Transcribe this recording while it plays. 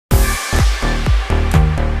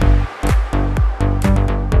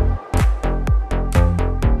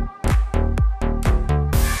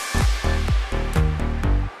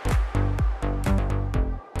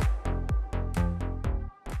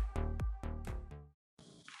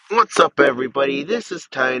What's up, everybody? This is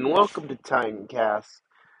Tyne. Welcome to Tinecast.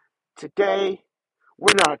 Today,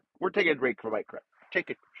 we're taking a break from Minecraft. Take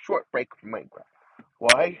a short break from Minecraft.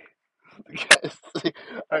 Why? Because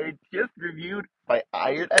I just reviewed my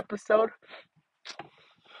Iron episode,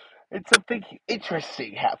 and something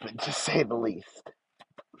interesting happened, to say the least.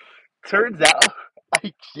 Turns out,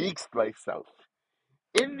 I jinxed myself.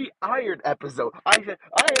 In the Iron episode, I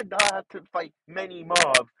had not had to fight many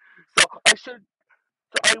mobs, so I shouldn't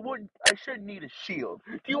need a shield.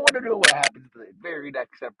 Do you want to know what happens in the very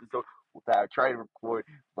next episode that I try to record,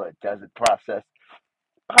 but it doesn't process?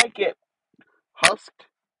 I get husked,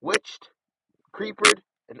 witched, creepered,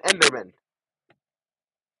 and enderman.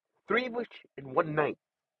 Three of which in one night.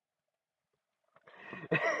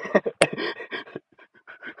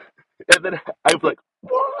 And then I was like,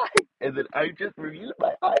 why? And then I just reviewed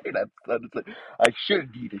my iron episode. It's like, I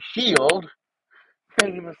shouldn't need a shield.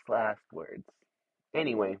 Famous last words.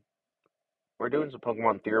 Anyway, we're doing some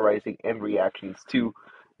Pokemon theorizing and reactions to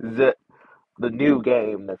the new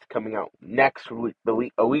game that's coming out next week,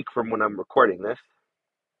 a week from when I'm recording this.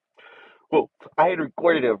 Well, I had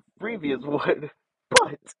recorded a previous one,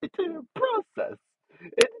 but it didn't process.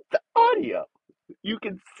 It's the audio. You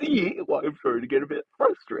can see why I'm starting to get a bit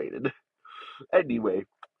frustrated. Anyway,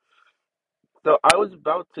 so I was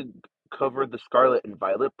about to cover the Scarlet and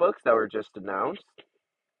Violet books that were just announced.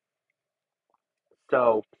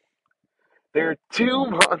 So there are two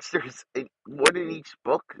monsters, one in each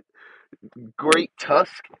book: Great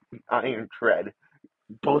Tusk, and Iron Tread.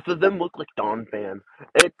 Both of them look like Donphan.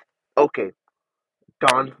 It's okay.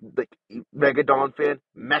 Don, like Mega Don fan,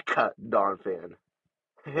 Mecha Don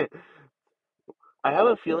fan. I have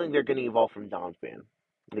a feeling they're gonna evolve from Don fan.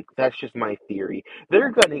 Like that's just my theory.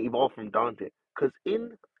 They're gonna evolve from Don fan because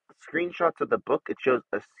in screenshots of the book it shows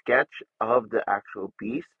a sketch of the actual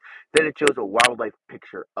beast. Then it shows a wildlife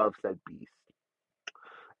picture of said beast.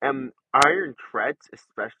 And Iron Treads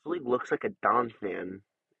especially looks like a Don fan.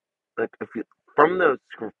 Like if you from the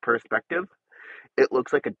perspective, it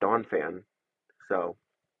looks like a Don fan. So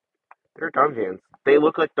they're Donphans. They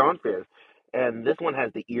look like Donphans. And this one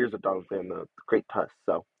has the ears of Donphan, the great tusk.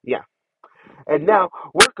 So, yeah. And now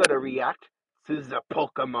we're going to react to the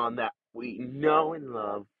Pokemon that we know and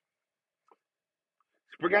love.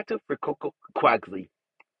 Sprigato, Fuecoco, Quaxly.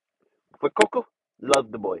 Fuecoco,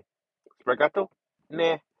 love the boy. Sprigato,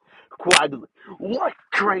 nah. Quaxly, what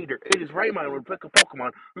traitor! It is Raymond would pick a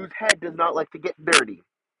Pokemon whose head does not like to get dirty.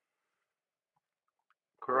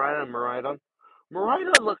 Koraidon, Miraidon.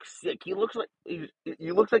 Miraidon looks sick. He looks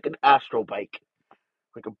like an astral bike.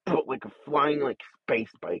 Like a flying like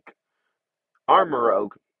space bike.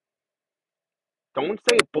 Armorogue. Don't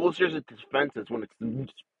say it bolsters its defenses when its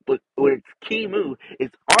key move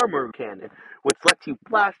is armor cannon, which lets you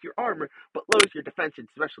blast your armor but lowers your defense and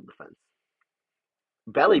special defense.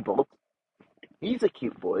 Bellybolt. He's a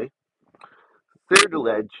cute boy.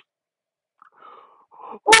 Cerduledge.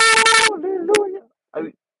 Oh, hallelujah! I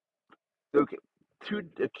mean, okay.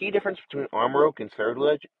 The key difference between Armorogue and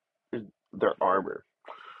Cerduledge is their armor.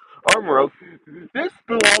 Armorogue. This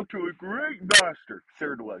belonged to a great master,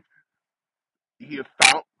 Cerduledge. He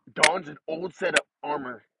found dons an old set of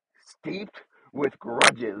armor steeped with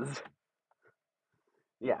grudges.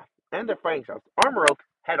 Yeah, and their fighting styles. Armor Oak,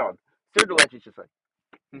 head on. Cerduledge is just like,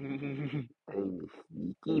 I'm a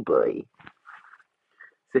sneaky boy.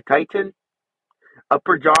 The Titan,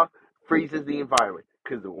 upper jaw, freezes the environment,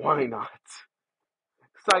 because why not?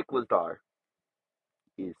 Cyclizar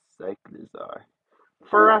is Cyclizar.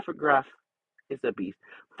 Furafograph is a beast.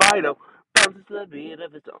 Fido bounces to the beat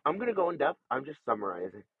of its own. I'm going to go in depth. I'm just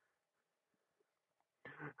summarizing.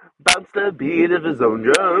 Bounce to the beat of his own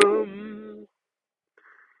drum.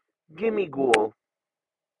 Gimme Ghoul.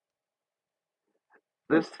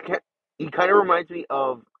 This he kind of reminds me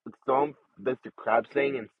of the song Mr. Krabs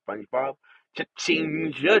sang in SpongeBob.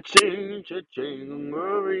 Cha-ching, cha-ching, cha-ching,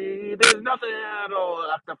 Marie. There's nothing at all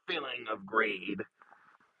like the feeling of greed.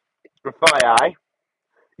 Fire,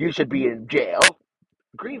 you should be in jail.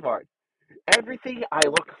 Greavard, everything I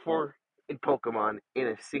look for in Pokemon in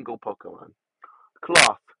a single Pokemon.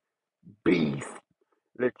 Cloth, beast,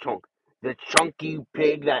 Lechonk, the chunky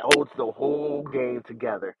pig that holds the whole game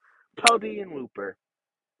together. Pubby and Looper.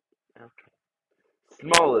 Okay.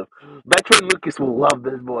 Smoliv. Veteran Lucas will love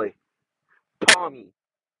this boy. Palmy.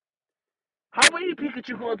 How many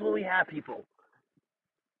Pikachu clones will we have, people?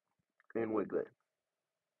 And Wiglet.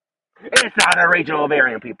 It's not a regional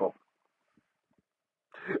variant, people.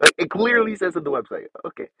 It clearly says on the website.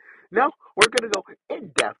 Okay. Now we're gonna go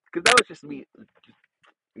in depth because that was just me.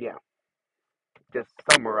 Yeah, just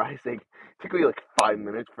summarizing. It took me like 5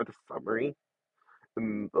 minutes for the summary.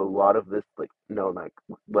 a lot of this, like, no, like,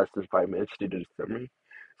 less than 5 minutes to do the summary.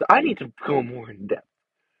 So I need to go more in depth.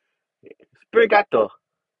 Sprigato,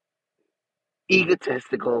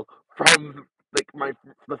 egotistical, from, like,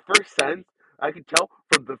 the first sentence, I can tell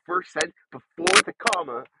from the first sentence before the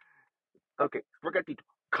comma. Okay, sprigatito,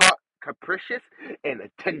 capricious and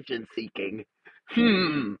attention seeking.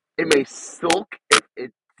 It may sulk if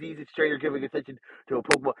it sees its trainer giving attention to a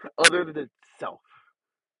Pokemon other than itself.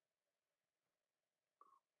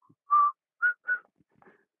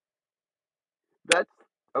 That's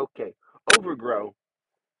okay. Overgrow.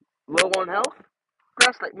 Low on health?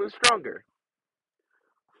 Grass type moves stronger.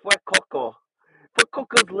 Fuecoco.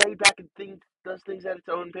 Fuecoco's laid back and does things at its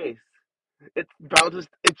own pace. It bounces.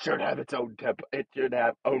 It should have its own tempo. It should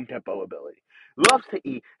have own tempo ability. Loves to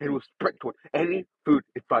eat and will sprint toward any food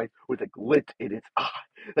it finds with a glint in its eye.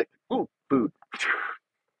 Like, ooh, food.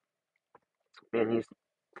 Man, he's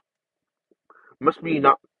must be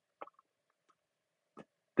not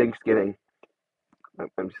Thanksgiving.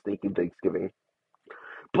 I'm just thinking Thanksgiving.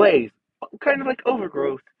 Blaze, kind of like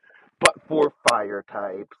Overgrowth, but for fire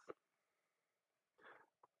types.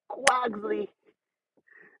 Quaxley,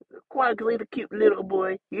 Quaxley, the cute little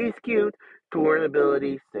boy. He's cute. Torn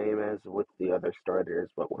ability, same as with the other starters,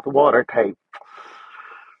 but with water type.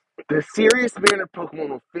 The serious mannered Pokemon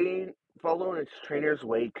will follow in its trainer's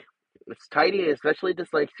wake. It's tidy and especially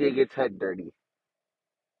dislikes seeing its head dirty.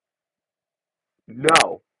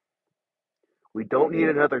 No, we don't need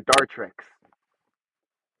another Dartrix.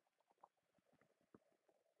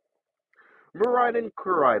 Muride and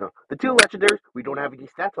Koraidon. The two legendaries, we don't have any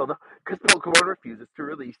stats on them because Pokemon refuses to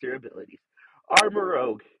release their abilities.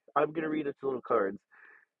 Armorogue. I'm going to read its little cards.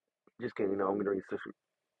 Just kidding, no, I'm going to read this.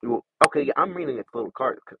 Okay, yeah, I'm reading its little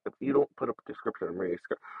cards because if you don't put up a description, I'm reading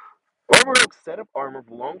a Armorogue's set of armor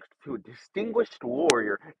belongs to a distinguished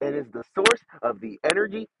warrior and is the source of the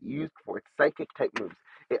energy used for its psychic type moves.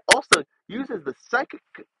 It also uses the psychic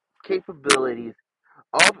capabilities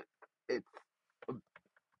of its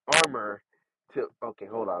armor to. Okay,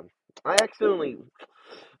 hold on. I accidentally.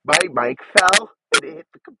 My mic fell and it hit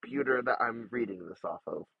the computer that I'm reading this off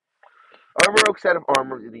of. Armorogue's set of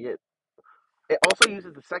armor. It also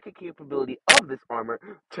uses the psychic capability of this armor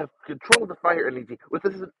to control the fire energy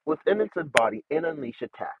within its body and unleash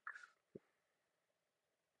attacks.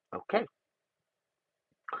 Okay.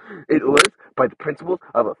 It lives by the principles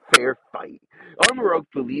of a fair fight. Armorogue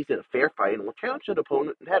believes in a fair fight and will challenge an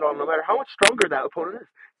opponent head on no matter how much stronger that opponent is.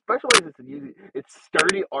 Specializes in using its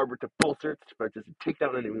sturdy armor to bolster its defenses and take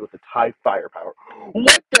down an enemy with its high firepower.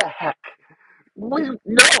 What the heck?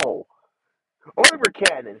 No! Armor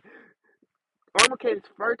Cannon. Armor Cannon's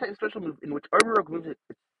fire type special move in which Armorogue moves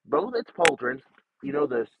both its pauldrons, you know,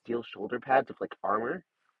 the steel shoulder pads of like armor,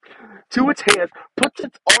 to its hands, puts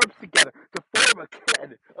its arms together to form a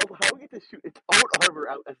cannon, allowing it to shoot its own armor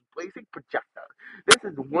out as blazing projectiles. This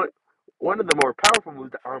is one of the more powerful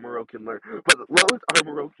moves that Armorogue can learn, but it lowers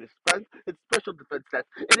Armorogue's defense and special defense stats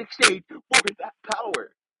in exchange for that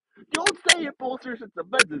power. Don't say it bolsters its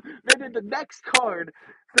defenses, then in the next card,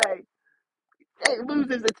 say it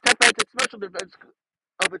loses its defense and special defense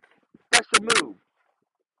of its special move.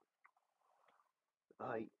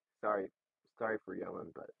 I sorry, sorry for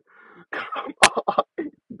yelling, but come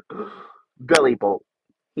on. Belly Bolt.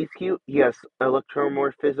 He's cute. He has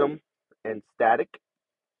electromorphism and static.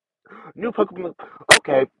 New Pokemon.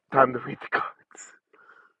 Okay, time to read the cards.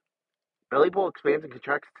 Belly Bolt expands and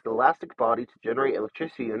contracts its elastic body to generate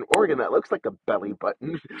electricity in an organ that looks like a belly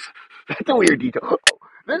button. That's a weird detail. Oh,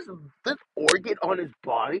 this organ on his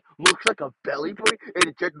body looks like a belly button, and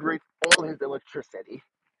it generates all his electricity.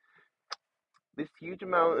 This huge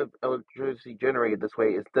amount of electricity generated this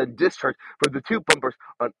way is then discharged from the two bumpers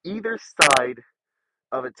on either side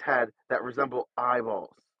of its head that resemble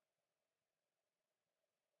eyeballs.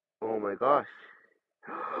 Oh my gosh.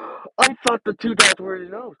 I thought the two dots were his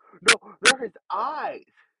nose. No, they're his eyes.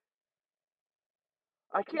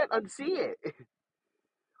 I can't unsee it.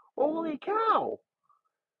 Holy cow.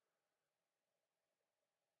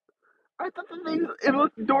 I thought it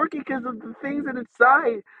looked dorky because of the things in its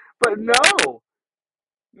side. But no.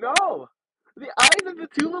 No. The eyes of the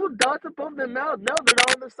two little dots above the mouth. No, they're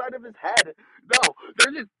not on the side of his head. No,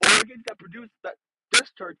 they're just organs that produce that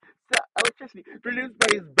discharge that electricity produced by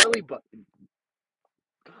his belly button.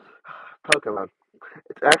 Pokemon.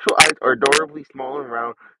 Its actual eyes are adorably small and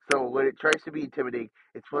round, so when it tries to be intimidating,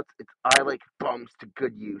 it puts its eye-like bumps to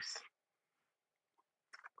good use.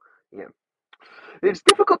 Yeah. It's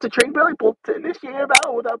difficult to train Bellybolt to initiate a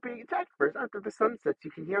battle without being attacked first. After the sun sets,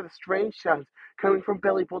 you can hear the strange sounds coming from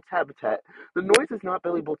Bellybolt's habitat. The noise is not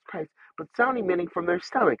Bellybolt's cries, but sound emanating from their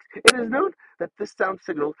stomachs. It is known that this sound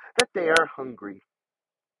signals that they are hungry.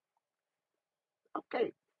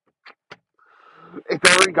 Okay, it's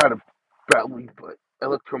already got a belly, but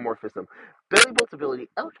electromorphism. Bellybolt's ability,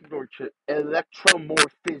 electromorphosis,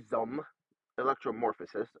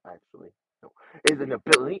 actually, no, is an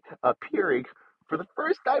ability appearing for the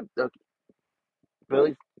first time.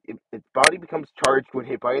 Billy's its body becomes charged when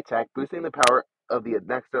hit by attack, boosting the power of the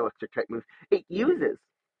next electric type move it uses.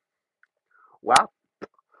 Wow,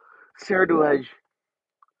 Cerdulege,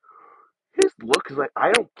 his look is like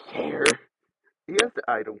I don't care. He has the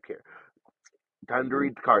I don't care. Time to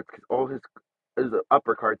read the cards because all his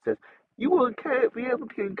upper card says you will be able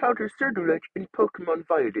to encounter Cerdulege in Pokemon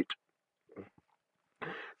Violet.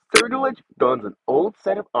 Cerdulege dons an old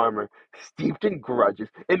set of armor steeped in grudges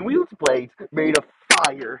and wields blades made of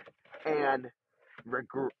fire and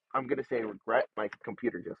I'm gonna say regret. My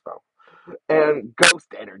computer just fell. And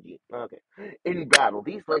ghost energy. Okay. In battle,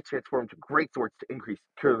 these blades transform to great swords to increase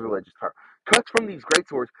Curlilege's power. Cuts from these great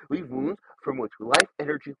swords leave wounds from which life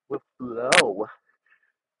energy will flow,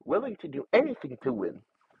 willing to do anything to win.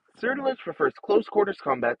 Cerulege prefers close quarters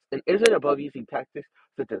combats and isn't above using tactics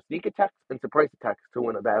such as sneak attacks and surprise attacks to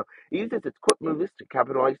win a battle. It uses its quick moves to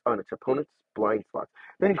capitalize on its opponent's blind spots,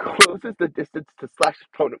 then closes the distance to slash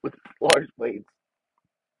opponent with its large blades.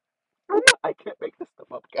 I can't make this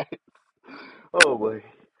stuff up, guys. Oh boy.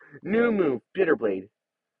 New move, Bitterblade.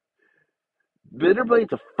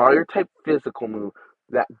 Bitterblade's a fire-type physical move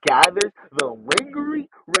that gathers the lingering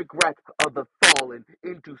regrets of the fallen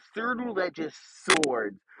into Cernulege's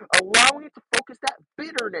swords, allowing it to focus that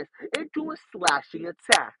bitterness into a slashing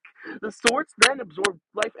attack. The swords then absorb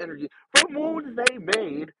life energy from wounds they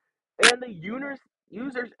made, and the user's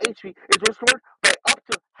HP is restored by up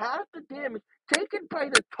to half the damage taken by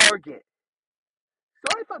the target.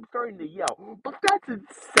 Sorry if I'm starting to yell, but that's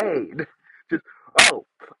insane. Just, oh,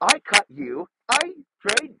 I cut you. I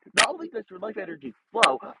drain. Not only does your life energy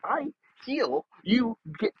flow, I heal. You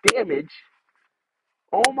get damage.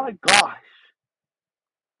 Oh my gosh.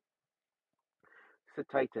 It's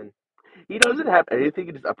a Titan. He doesn't have anything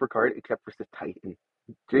in his upper card except for the Titan.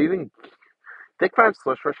 Do you even Thick Five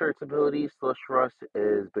Slush Rusher, its ability, Slush Rush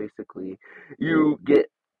is basically, you get,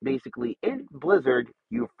 basically, in Blizzard,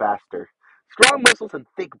 you faster. Strong muscles and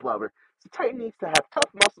thick blubber. So Titan needs to have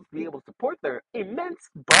tough muscles to be able to support their immense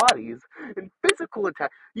bodies and physical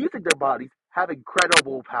attack using their bodies have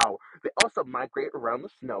incredible power. They also migrate around the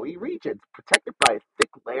snowy regions, protected by a thick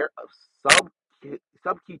layer of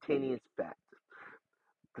subcutaneous fat.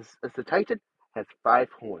 The Titan has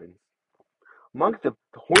 5 horns. Amongst the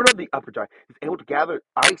horn of the upper jaw is able to gather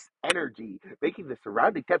ice energy, making the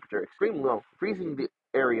surrounding temperature extremely low, freezing the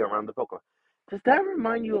area around the Pokemon. Does that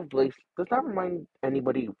remind you of Glaceon? Does that remind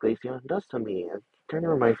anybody of Glaceon? It does to me. It kind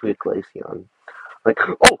of reminds me of Glaceon. Like,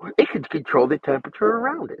 oh, it can control the temperature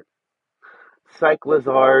around it.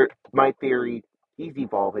 Cyclizar, my theory, he's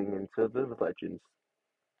evolving into the legends.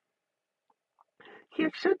 He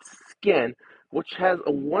sheds skin, which has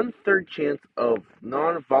a one-third chance of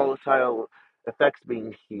non-volatile effects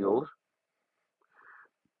being healed.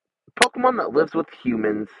 Pokemon that lives with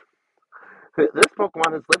humans. This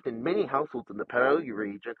Pokemon has lived in many households in the Paleozoic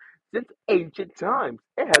region since ancient times.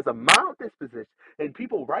 It has a mild disposition, and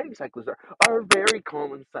people riding Cyclizar are very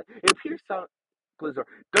calm inside. It appears Cyclizar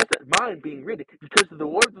doesn't mind being ridden because the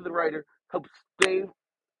warmth of the rider helps stave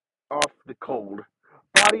off the cold.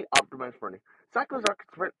 Body optimized for running. Cyclizar can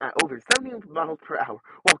sprint at over 70 miles per hour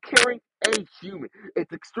while carrying a human.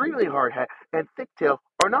 Its extremely hard head and thick tail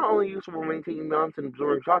are not only useful for maintaining balance and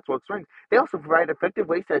absorbing shots while sprinting, they also provide effective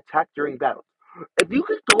ways to attack during battles. If you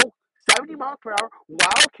could go 70 miles per hour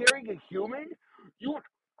while carrying a human, you would,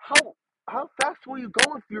 how fast will you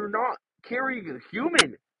go if you're not carrying a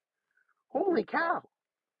human? Holy cow!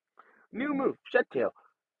 New move, Shed Tail.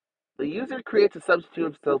 The user creates a substitute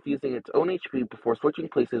of itself using its own HP before switching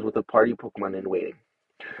places with a party Pokemon in waiting.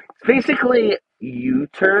 It's basically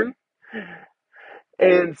U-turn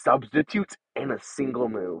and substitutes in a single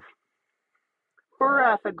move.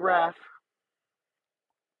 Parathograph.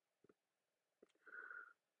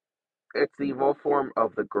 It's the evolved form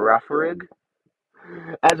of the Grapharig.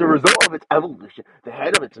 As a result of its evolution, the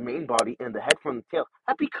head of its main body and the head from the tail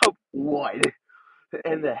have become one.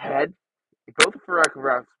 And the head, both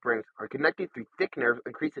Paragraph springs are connected through thick nerves,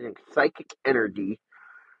 increasing psychic energy,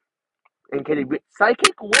 and can emit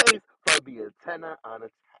psychic waves from the antenna on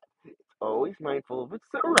its always mindful of its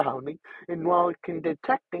surroundings, and while it can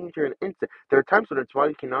detect danger in an instant, there are times when its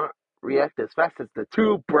body cannot react as fast as the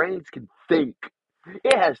two brains can think.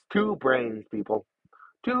 It has two brains, people.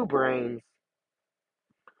 Two brains.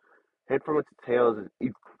 Head from its tail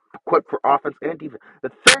is equipped for offense and defense. The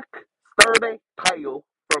thick, sturdy tail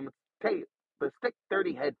from its tail. The thick,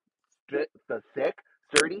 sturdy head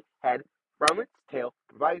from its tail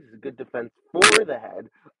provides a good defense for the head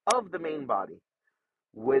of the main body.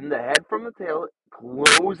 When the head from the tail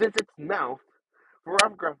closes its mouth,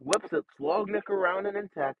 Veronica whips its long neck around an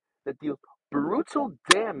attack that deals brutal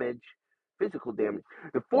damage, physical damage.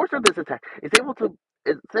 The force of this attack is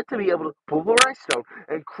said to be able to pulverize stone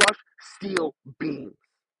and crush steel beams.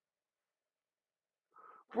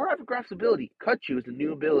 Veronica's ability, Cut You, is a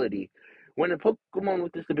new ability. When a Pokemon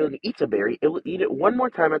with this ability eats a berry, it will eat it one more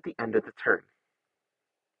time at the end of the turn.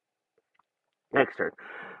 Next turn.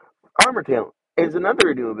 Armor Tail is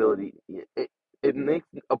another new ability. It makes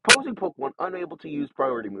opposing Pokemon unable to use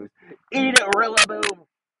priority moves. Eat it, Rillaboom!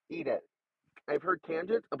 Eat it. I've heard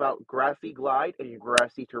tangents about grassy glide and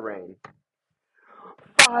grassy terrain.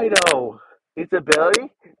 Fido! Its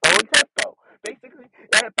ability, own tempo. Basically,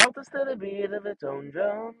 it bounces to the beat of its own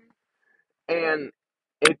drum. And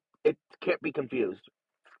it can't be confused.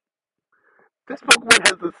 This Pokemon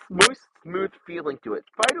has a moist, smooth feeling to it.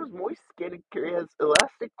 Fido's moist skin has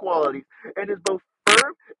elastic qualities and is both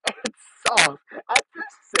firm and soft at the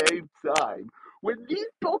same time. When these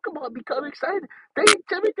Pokemon become excited, they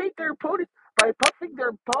intimidate their opponents by puffing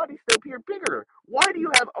their bodies to appear bigger. Why do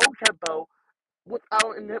you have own tempo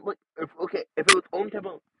without if it was own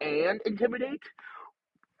tempo and intimidate,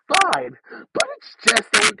 fine, but it's just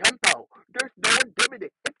own tempo. There's no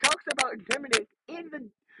intimidate. It talks about intimidate in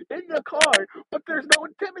the card, but there's no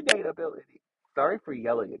intimidate ability. Sorry for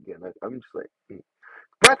yelling again. I'm just like,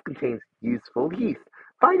 breath contains useful yeast.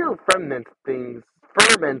 Fido ferments things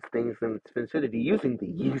in its vicinity using the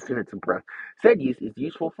yeast in its breath. Said yeast is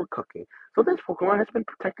useful for cooking. So this Pokemon has been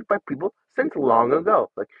protected by people since long ago.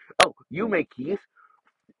 Like, oh, you make yeast,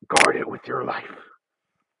 guard it with your life.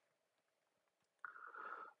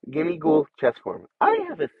 Gimme Ghoul chess form. I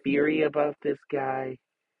have a theory about this guy.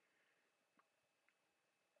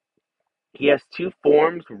 He has two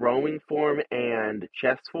forms, roaming form and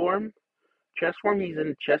chess form. Chess form, he's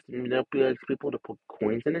in chest and manipulates people to put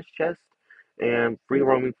coins in his chest. And free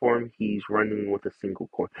roaming form, he's running with a single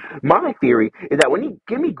coin. My theory is that when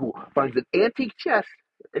Gimme Ghoul finds an antique chest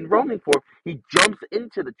in roaming form, he jumps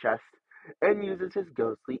into the chest and uses his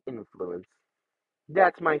ghostly influence.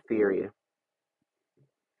 That's my theory.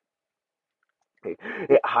 Okay.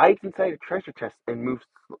 It hides inside a treasure chest and moves.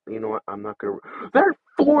 You know what? I'm not gonna. There are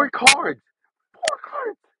four cards. Four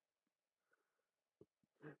cards.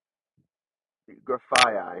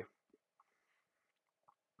 Grafii.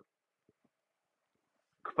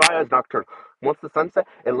 Grafii is nocturnal. Once the sun sets,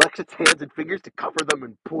 it licks its hands and fingers to cover them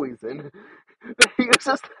in poison. Then it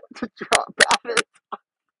uses to drop patterns on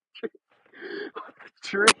the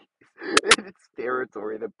trees in its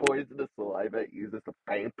territory. The poisonous saliva it uses to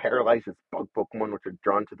paralyzes bug Pokemon, which are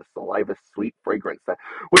drawn to the saliva's sweet fragrance.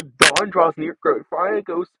 When dawn draws near, Grafii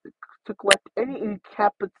goes to collect any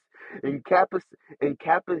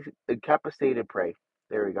incapacitated prey.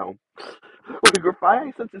 There we go. When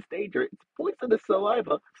Grafii senses danger, its poisonous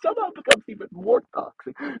saliva somehow becomes even more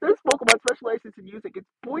toxic. This Pokemon specializes in using its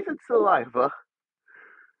poison saliva,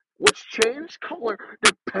 which changes color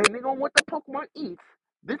depending on what the Pokemon eats.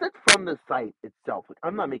 This is from the site itself.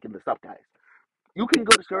 I'm not making this up, guys. You can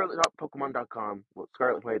go to scarlet.pokemon.com,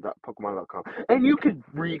 scarletplay.pokemon.com, and you can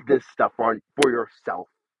read this stuff for yourself.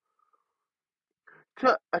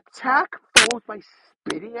 To attack foes by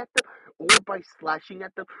spitting at them or by slashing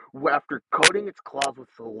at them after coating its claws with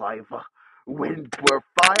saliva. When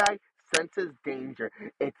Grafii senses danger,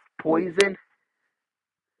 its poison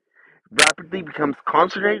rapidly becomes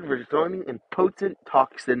concentrated, resulting in potent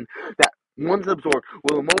toxin that, once absorbed,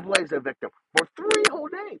 will immobilize the victim for 3 whole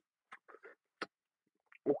days.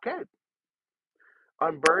 Okay.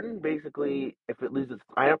 Unburden, basically, if it loses its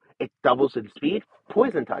item, it doubles in speed.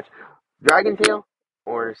 Poison Touch, Dragon Tail,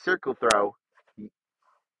 or Circle Throw.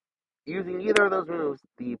 Using either of those moves,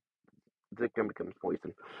 the victim becomes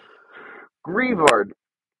poisoned. Greavard.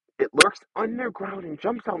 It lurks underground and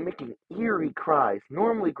jumps out making eerie cries.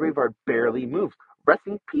 Normally, Greavard barely moves,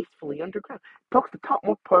 resting peacefully underground. It pokes the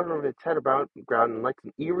topmost part of its head about the ground and lights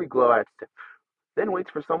an eerie glow at its tip. Then waits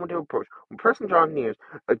for someone to approach. When a person draws near,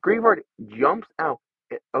 a Greavard jumps out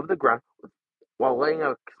of the ground while letting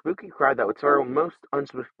out a spooky cry that would startle most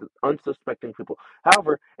unsuspecting people.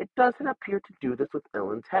 However, it doesn't appear to do this with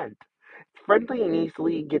ill intent. It's friendly and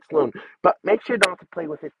easily gets alone, but make sure not to play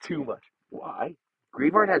with it too much. Why?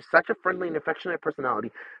 Greavard has such a friendly and affectionate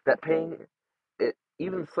personality that paying it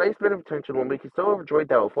Even the slightest bit of attention will make you so overjoyed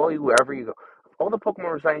that it will follow you wherever you go. All the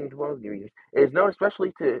Pokemon residing in one of your regions, it is known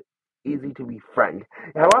especially to easy to befriend.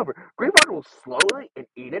 However, Greymon will slowly and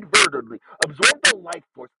inadvertently absorb the life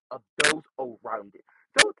force of those around it.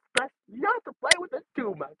 So it's best not to play with it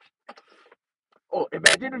too much. Oh,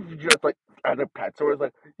 imagine if you just like as a pet store is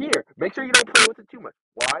like, here, make sure you don't play with it too much.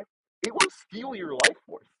 Why? It will steal your life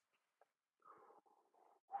force.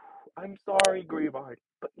 I'm sorry, Greavard,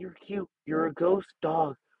 but you're cute. You're a ghost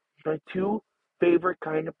dog. My two favorite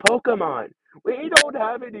kind of Pokemon. We don't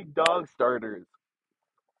have any dog starters.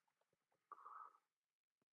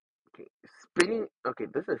 Okay, spinning. Okay,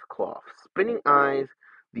 this is Cloth. Spinning eyes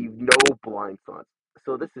leave no blind spots.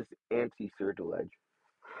 So this is anti-surgical edge.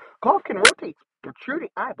 Cloth can rotate protruding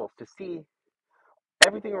eyeballs to see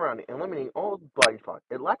everything around it, eliminating all blind spots.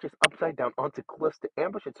 It latches upside down onto cliffs to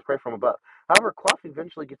ambush its prey from above. However, Cloth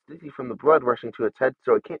eventually gets dizzy from the blood rushing to its head,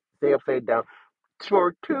 so it can't stay upside down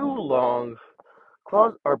for too long.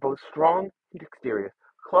 Claws are both strong and dexterous.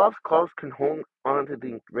 Claws can hold onto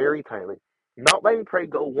things very tightly, not letting prey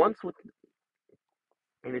go once within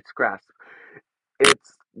its grasp. It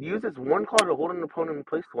uses one claw to hold an opponent in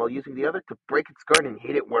place while using the other to break its guard and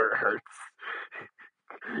hit it where it hurts.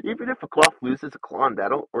 Even if a claw loses a claw in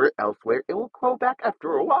battle or elsewhere, it will grow back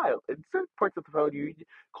after a while. In certain parts of the world,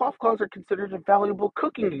 cloth claws are considered a valuable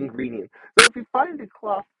cooking ingredient. So if you find a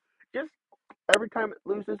cloth, just every time it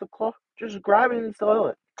loses a claw, just grab it and sell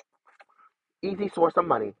it. Easy source of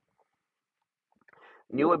money.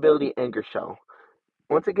 New ability, Anger Shell.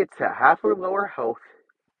 Once it gets to half or lower health,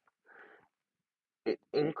 it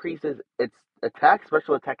increases its attack,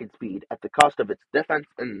 special attack, and speed at the cost of its defense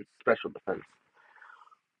and special defense.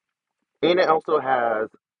 And it also has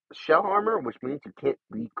shell armor, which means you can't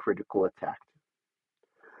be critical attacked.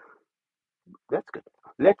 That's good.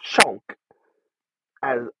 Let's chunk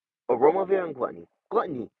as Aromavale and Gluttony.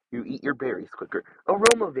 Gluttony, you eat your berries quicker.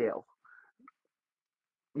 Aromavale,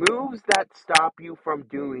 moves that stop you from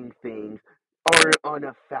doing things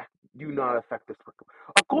do not affect this Pokemon.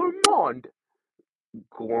 A Gourmand,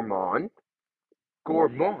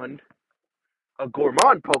 Gourmand, a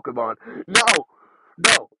Gourmand Pokemon.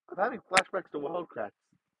 No, I'm having flashbacks to Wildcats.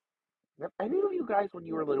 Have any of you guys, when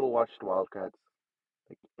you were little, watched Wildcats?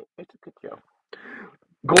 Like, it's a good show.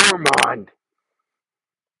 Gourmand.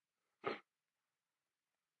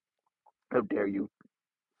 How dare you?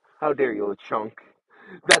 How dare you, Chunk?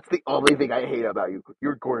 That's the only thing I hate about you.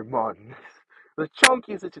 You're Gourmand. The Chunk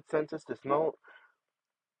uses its senses to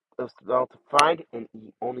to find and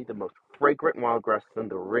eat only the most fragrant wild grasses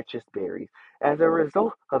and the richest berries. As a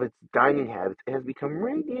result of its dining habits, it has become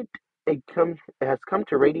radiant. It has come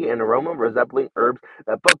to radiate an aroma resembling herbs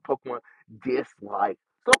that bug Pokemon dislike.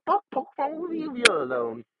 So bug Pokemon will leave you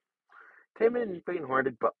alone. Timid and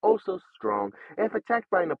faint-hearted, but also strong. If attacked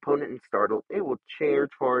by an opponent and startled, it will charge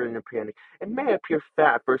forward in a panic. It may appear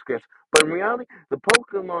fat at first glance, but in reality, the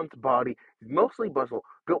Pokemon's body is mostly muscle,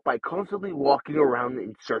 built by constantly walking around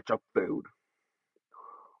in search of food.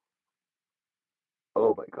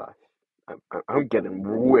 Oh my gosh. I'm getting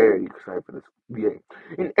way excited for this game.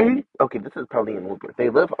 Okay, this is probably in Woodward. They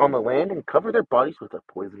live on the land and cover their bodies with a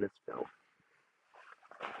poisonous film.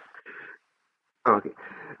 Okay.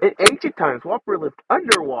 In ancient times, Whopper lived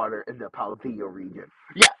underwater in the Paldea region.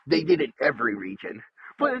 Yeah, they did in every region.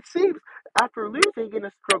 But it seems after losing in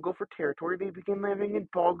a struggle for territory, they began living in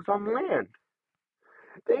bogs on land.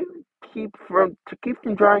 They to keep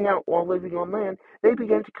from drying out while living on land, they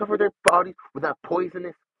began to cover their bodies with a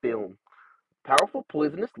poisonous film. Powerful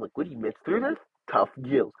poisonous liquid emits through their tough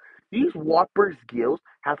gills. These Whoppers' gills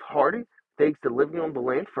have hardened thanks to living on the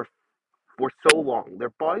land for so long. Their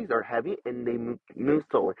bodies are heavy and they move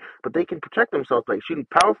slowly, but they can protect themselves by shooting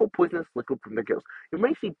powerful poisonous liquid from their gills. You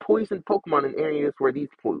may see poisoned Pokemon in areas where these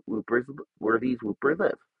Whoopers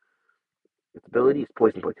live. Its ability is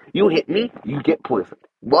poison poison. You hit me, you get poisoned.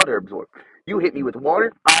 Water absorb. You hit me with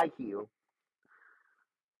water, I heal.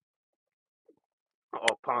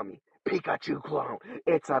 Oh, Palmy. Pikachu clone.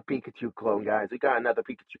 It's a Pikachu clone, guys. We got another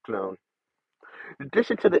Pikachu clone. In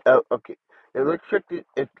addition to the okay, electricity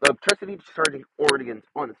discharging organs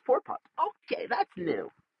on its forepaws. Okay, that's new.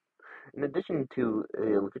 In addition to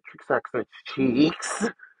electric sacs on its cheeks,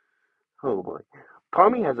 oh boy,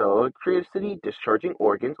 Palmy has electricity discharging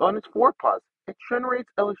organs on its forepaws. It generates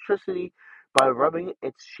electricity by rubbing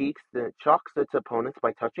its cheeks, then it shocks its opponents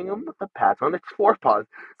by touching them with the pads on its forepaws.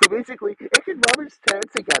 So basically, it can rub its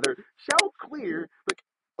hands together, shell clear,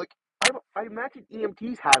 like I imagine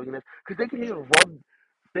EMTs having this because they can just rub.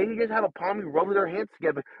 They can just have a palm rub their hands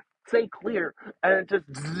together, say clear, and it just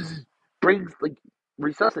brings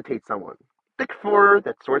resuscitates someone. thick fur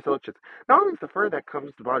that stores electricity. Not only is the fur that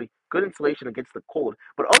covers the body good insulation against the cold,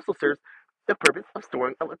 but also serves the purpose of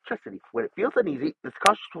storing electricity. When it feels uneasy, this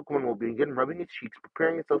cautious Pokemon will begin rubbing its cheeks,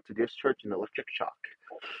 preparing itself to discharge an electric shock.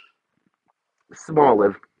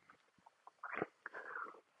 Smoliv.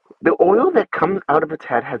 The oil that comes out of its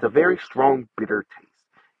head has a very strong, bitter taste,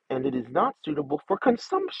 and it is not suitable for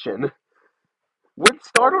consumption. When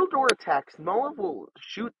startled or attacked, Smoliv will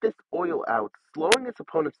shoot this oil out, slowing its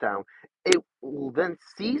opponents down. It will then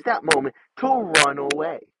seize that moment to run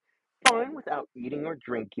away, fine without eating or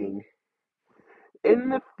drinking. In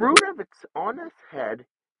the fruit of on its head,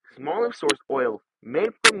 Smoliv stores oil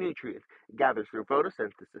made from nutrients gathered through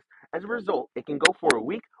photosynthesis. As a result, it can go for a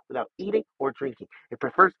week without eating or drinking. It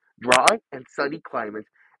prefers dry and sunny climates,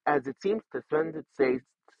 as it seems to spend its days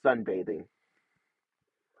sunbathing.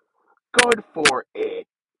 Good for it.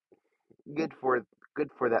 Good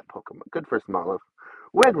for that Pokemon. Good for Smoliv.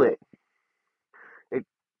 Wiglet. It,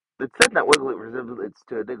 it said that Wiglet resembles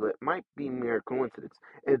to a Diglett might be mere coincidence.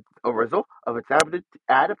 It's a result of its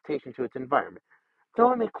adaptation to its environment.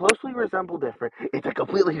 Though it may closely resemble different, it's a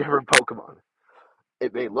completely different Pokemon.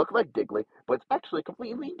 It may look like Diglett, but it's actually a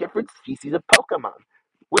completely different species of Pokemon.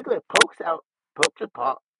 Wiglet pokes a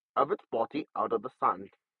paw of its body out of the sun.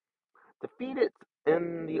 To feed it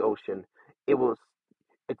in the ocean, it will.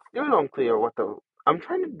 It's still unclear what the. I'm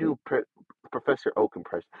trying to do Professor Oak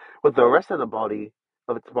impression. What the rest of the body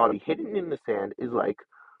of its body hidden in the sand is like,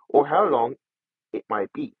 or how long it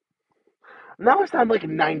might be. Now I sound like a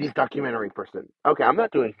 '90s documentary person. Okay, I'm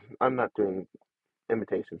not doing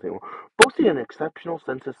imitations anymore. Boasting an exceptional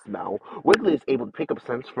sense of smell, Wiggly is able to pick up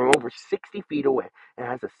scents from over 60 feet away and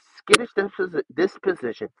has a skittish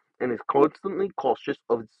disposition and is constantly cautious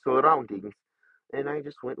of its surroundings. And I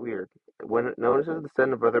just went weird. When it notices the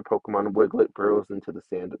scent of other Pokemon, Wiglet burrows into the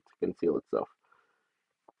sand to conceal itself.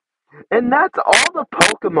 And that's all the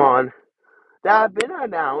Pokemon that have been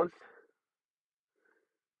announced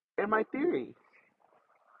in my theory.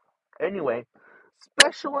 Anyway,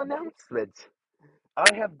 special announcement.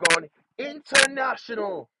 I have gone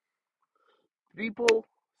international. People,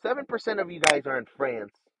 7% of you guys are in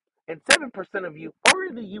France, and 7% of you are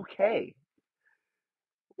in the UK,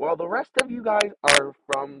 while the rest of you guys are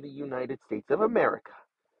from the United States of America.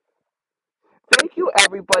 Thank you,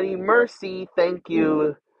 everybody. Mercy, thank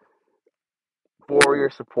you for your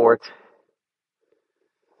support.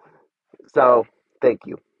 So, thank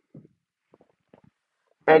you.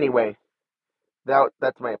 Anyway,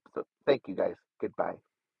 that's my episode. Thank you, guys. Goodbye.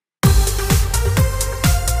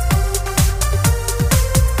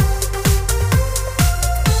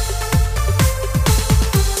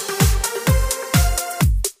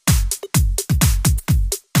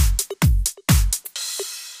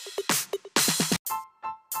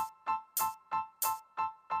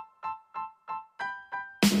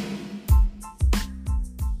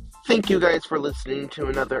 Thank you guys for listening to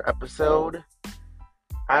another episode.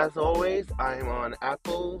 As always, I'm on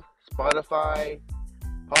Apple, Spotify,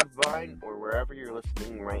 Podvine, or wherever you're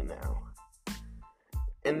listening right now.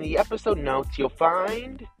 In the episode notes, you'll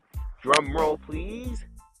find, drum roll please,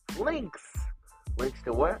 links. Links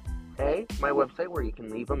to what? A, my website where you can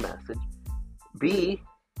leave a message. B,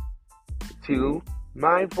 to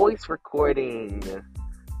my voice recording.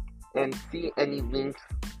 And C, any links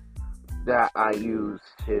that I use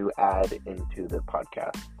to add into the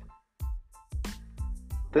podcast.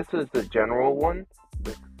 This is the general one.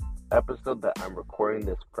 This episode that I'm recording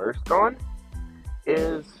this first on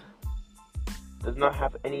does not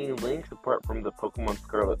have any links apart from the Pokémon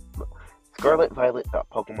Scarlet,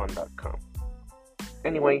 scarletviolet.pokemon.com.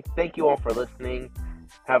 Anyway, thank you all for listening.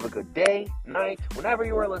 Have a good day, night, whenever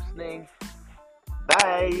you are listening.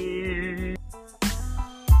 Bye!